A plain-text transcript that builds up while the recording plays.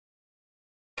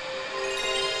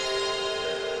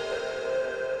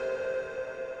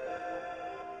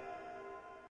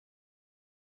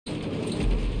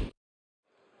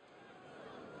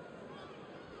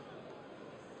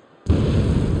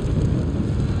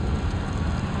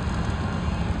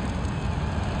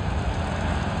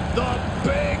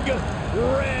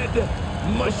Red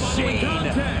Machine. The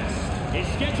following contest is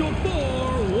scheduled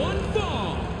for one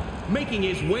fall. Making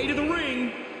his way to the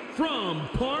ring from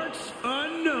parts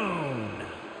unknown.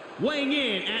 Weighing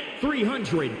in at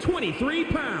 323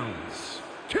 pounds,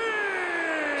 Kane!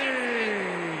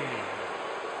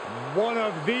 One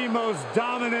of the most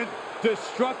dominant,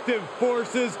 destructive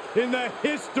forces in the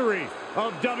history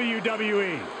of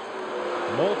WWE.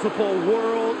 Multiple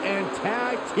world and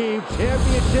tag team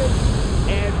championships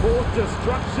and more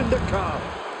destruction to come.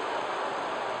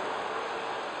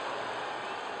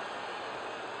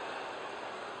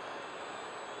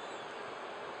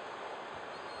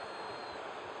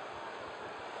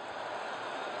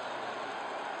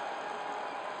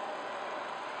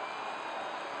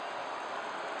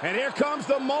 And here comes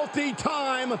the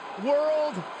multi-time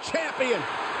world champion.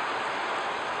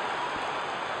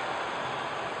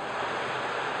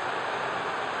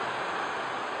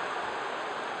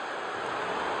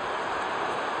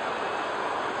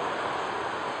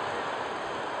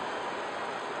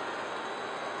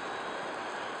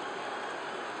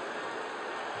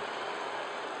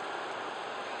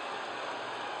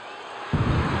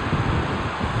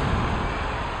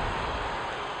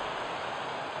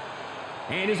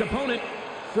 And his opponent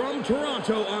from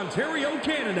Toronto, Ontario,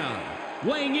 Canada,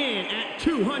 weighing in at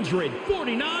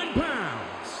 249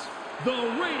 pounds, the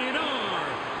Rated R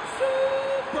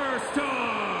Superstar,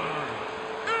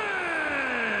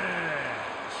 Edge!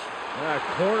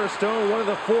 Cornerstone, one of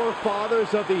the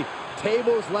forefathers of the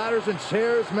tables, ladders, and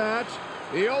chairs match.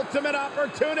 The ultimate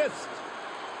opportunist.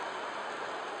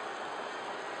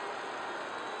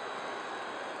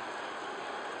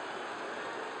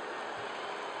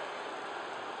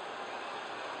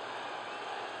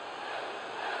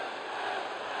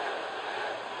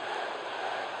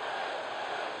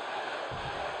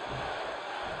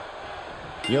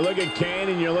 You look at Kane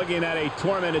and you're looking at a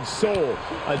tormented soul,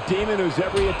 a demon whose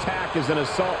every attack is an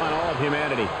assault on all of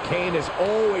humanity. Kane is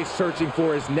always searching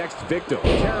for his next victim.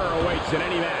 Terror awaits in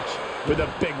any match with a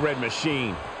big red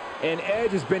machine. And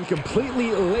Edge has been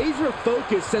completely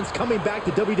laser-focused since coming back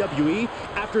to WWE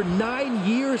after 9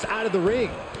 years out of the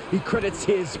ring. He credits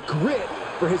his grit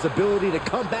for his ability to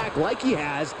come back like he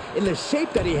has, in the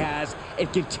shape that he has,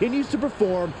 and continues to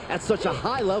perform at such a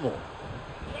high level.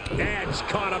 Edge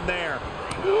caught him there.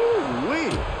 Ooh-wee.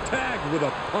 Tagged with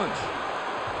a punch.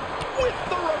 With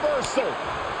the reversal.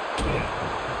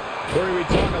 Corey, we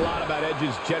talk a lot about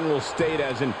Edge's general state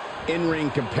as an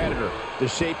in-ring competitor. The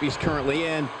shape he's currently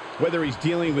in, whether he's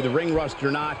dealing with ring rust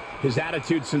or not, his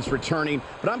attitude since returning.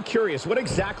 But I'm curious, what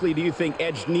exactly do you think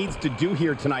Edge needs to do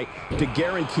here tonight to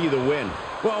guarantee the win?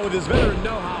 Well, with his veteran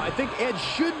know-how, I think Edge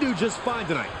should do just fine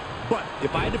tonight. But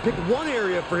if I had to pick one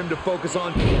area for him to focus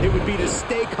on, it would be to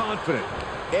stay confident.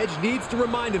 Edge needs to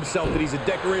remind himself that he's a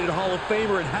decorated Hall of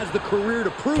Famer and has the career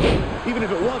to prove it, even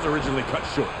if it was originally cut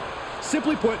short.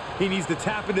 Simply put, he needs to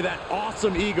tap into that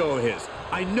awesome ego of his.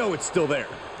 I know it's still there.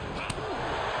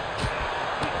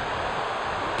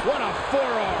 What a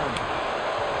forearm.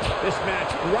 This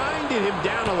match grinded him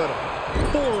down a little.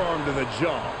 Forearm to the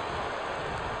jaw.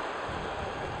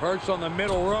 Perched on the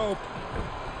middle rope.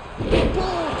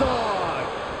 Bulldog!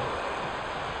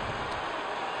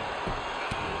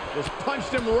 Just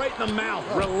punched him right in the mouth.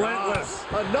 Oh, relentless.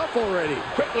 God. Enough already.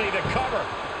 Quickly to cover.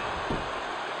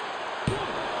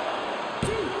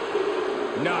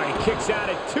 No, he kicks out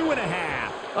at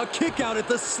 2.5. A kick out at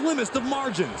the slimmest of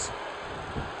margins.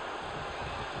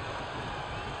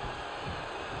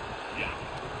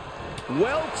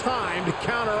 Well-timed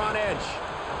counter on Edge.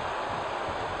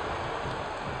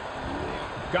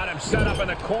 Got him set up in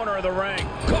the corner of the ring.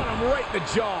 Caught him right in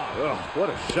the jaw. Ugh, what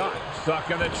a shot.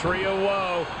 Stuck in the tree of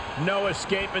woe. No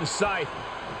escape in sight.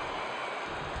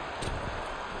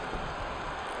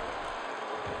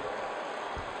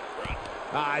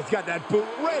 He's got that boot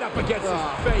right up against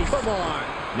his face. Come on.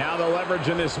 Now the leverage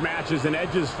in this match is in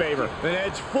Edge's favor. An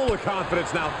Edge full of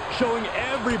confidence now, showing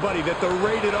everybody that the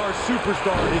Rated R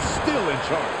Superstar is still in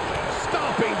charge.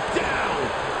 Stomping down.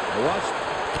 Watch.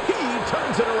 He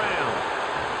turns it around.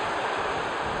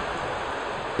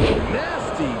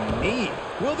 Nasty knee.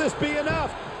 Will this be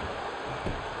enough?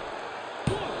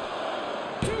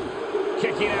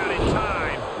 Kicking out in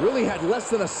time. Really had less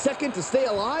than a second to stay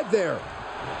alive there.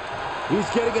 He's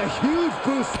getting a huge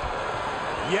boost.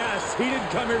 Yes, he didn't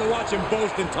come here to watch him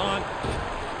boast and taunt.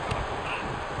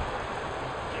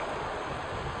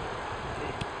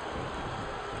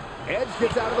 Edge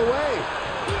gets out of the way.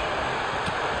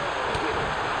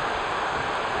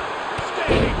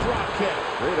 Standing drop kick.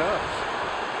 Straight up.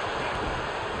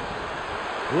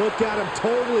 Look at him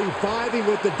totally vibing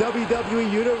with the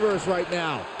WWE Universe right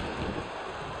now.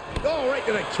 Oh, right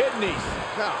to the kidneys.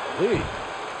 Golly.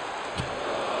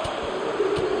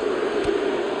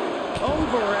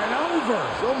 Over and over.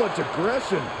 So much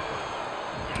aggression.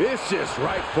 Vicious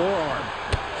right forearm.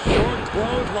 Short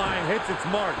clothesline hits its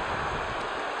mark.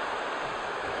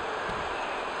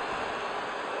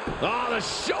 Oh, the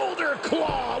shoulder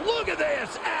claw. Look at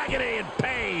this. Agony and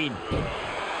pain.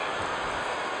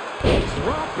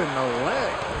 Dropping the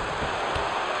leg.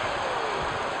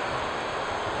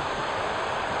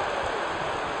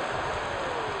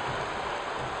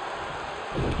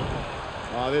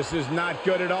 Oh, this is not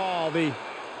good at all. The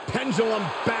pendulum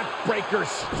backbreaker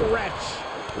stretch.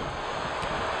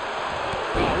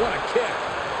 Oh, what a kick.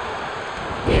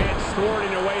 And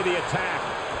thwarting away the attack.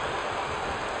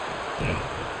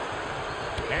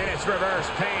 And it's reverse.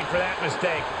 Kane for that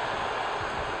mistake.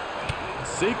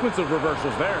 Sequence of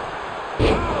reversals there.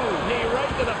 Oh, knee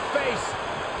right to the face.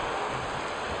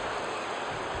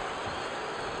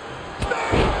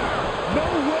 No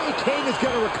way Kane is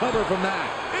going to recover from that.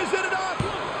 Is it enough?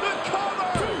 The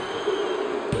cover!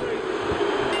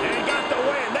 And he got the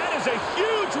win. That is a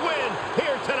huge win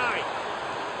here tonight.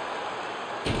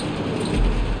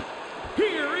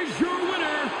 Here is your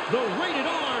winner, the Rated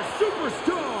R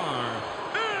Superstar,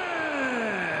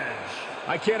 Edge.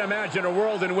 I can't imagine a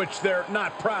world in which they're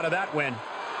not proud of that win.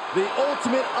 The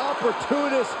ultimate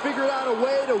opportunist figured out a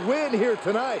way to win here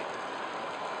tonight.